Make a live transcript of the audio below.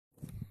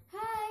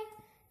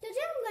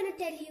going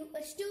to tell you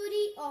a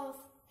story of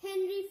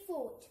Henry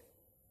Ford.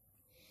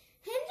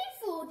 Henry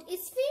Ford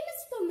is famous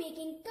for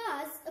making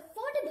cars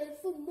affordable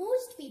for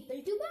most people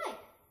to buy.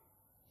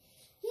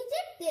 He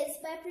did this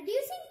by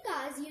producing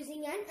cars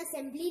using an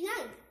assembly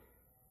line.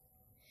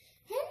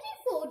 Henry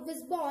Ford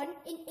was born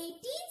in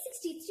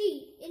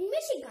 1863 in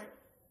Michigan.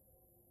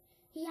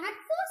 He had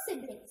 4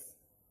 siblings.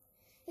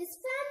 His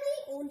family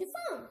owned a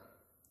farm.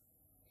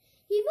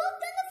 He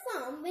worked on the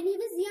farm when he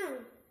was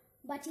young,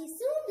 but he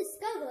soon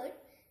discovered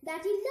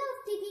that he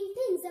loved taking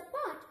things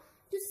apart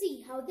to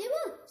see how they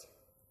worked.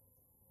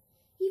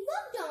 He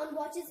worked on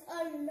watches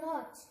a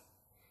lot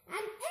and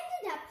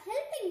ended up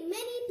helping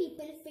many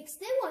people fix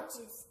their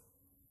watches.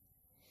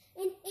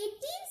 In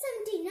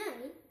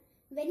 1879,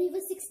 when he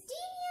was 16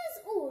 years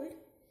old,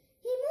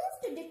 he moved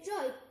to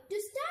Detroit to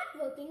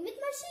start working with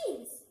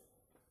machines.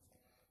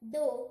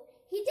 Though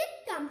he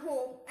did come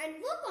home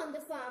and work on the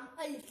farm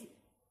a little.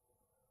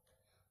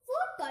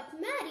 Ford got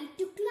married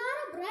to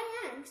Clara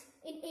Bryant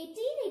in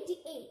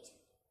 1888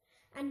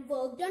 and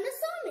worked on a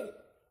sawmill.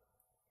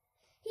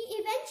 He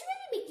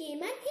eventually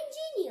became an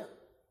engineer.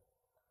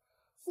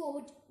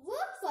 Ford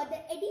worked for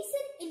the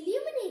Edison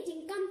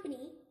Illuminating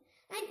Company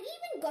and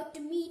even got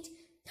to meet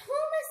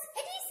Thomas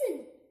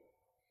Edison.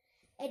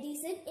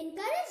 Edison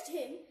encouraged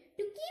him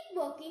to keep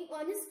working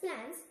on his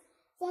plans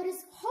for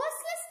his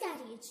horseless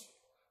carriage,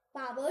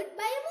 powered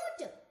by a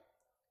motor.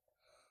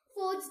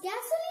 Ford's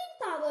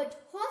gasoline-powered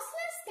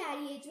horseless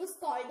carriage was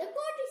called the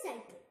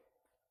quadricycle.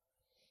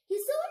 He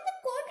sold the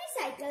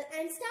quadricycle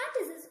and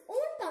started his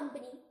own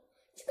company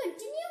to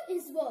continue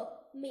his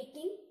work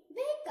making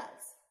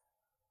vehicles.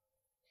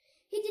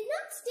 He did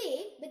not stay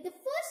with the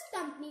first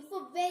company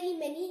for very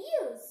many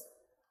years,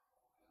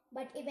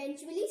 but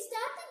eventually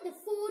started the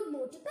Ford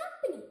Motor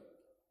Company.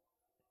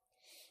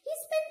 He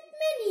spent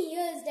many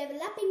years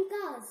developing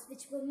cars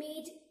which were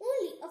made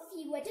only a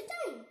few at a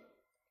time.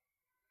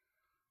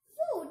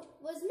 Ford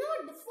was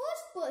not the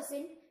first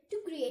person to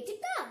create a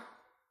car,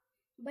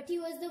 but he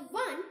was the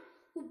one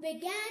who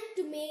began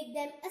to make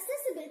them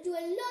accessible to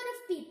a lot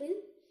of people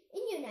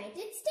in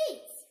United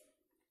States.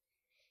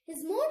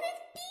 His Model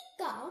T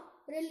car,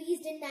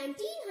 released in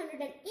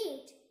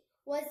 1908,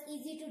 was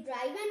easy to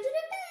drive and to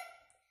repair,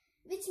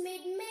 which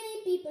made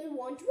many people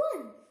want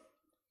one.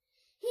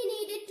 He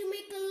needed to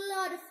make a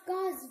lot of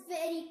cars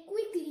very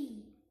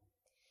quickly.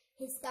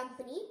 His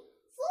company,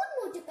 Ford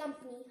Motor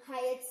Company,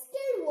 hired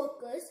skilled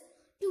workers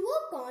to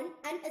work on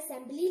an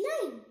assembly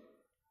line.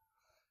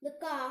 The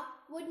car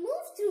would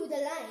move through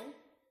the line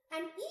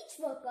and each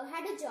worker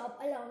had a job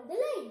along the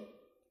line.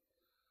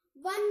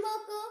 One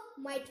worker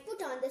might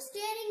put on the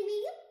steering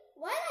wheel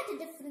while at a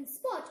different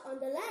spot on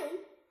the line,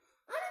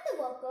 another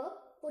worker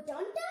put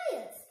on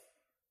tires.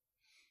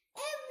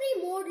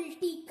 Every Model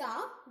T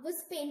car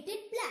was painted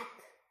black.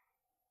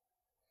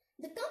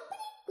 The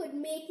company could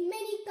make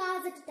many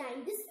cars at a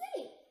time this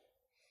way,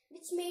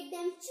 which made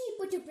them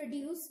cheaper to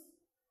produce.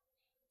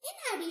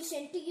 In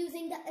addition to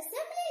using the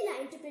assembly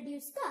line to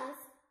produce cars,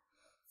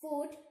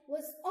 Ford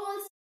was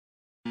also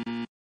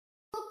paying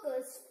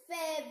workers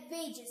fair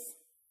wages.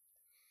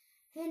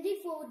 Henry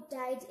Ford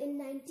died in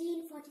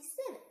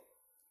 1947,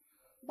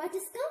 but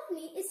his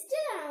company is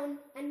still around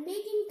and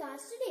making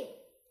cars today.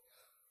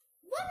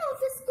 One of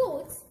his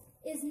quotes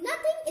is,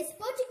 "Nothing is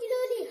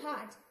particularly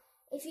hard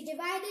if you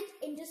divide it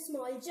into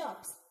small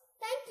jobs."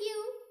 Thank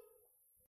you.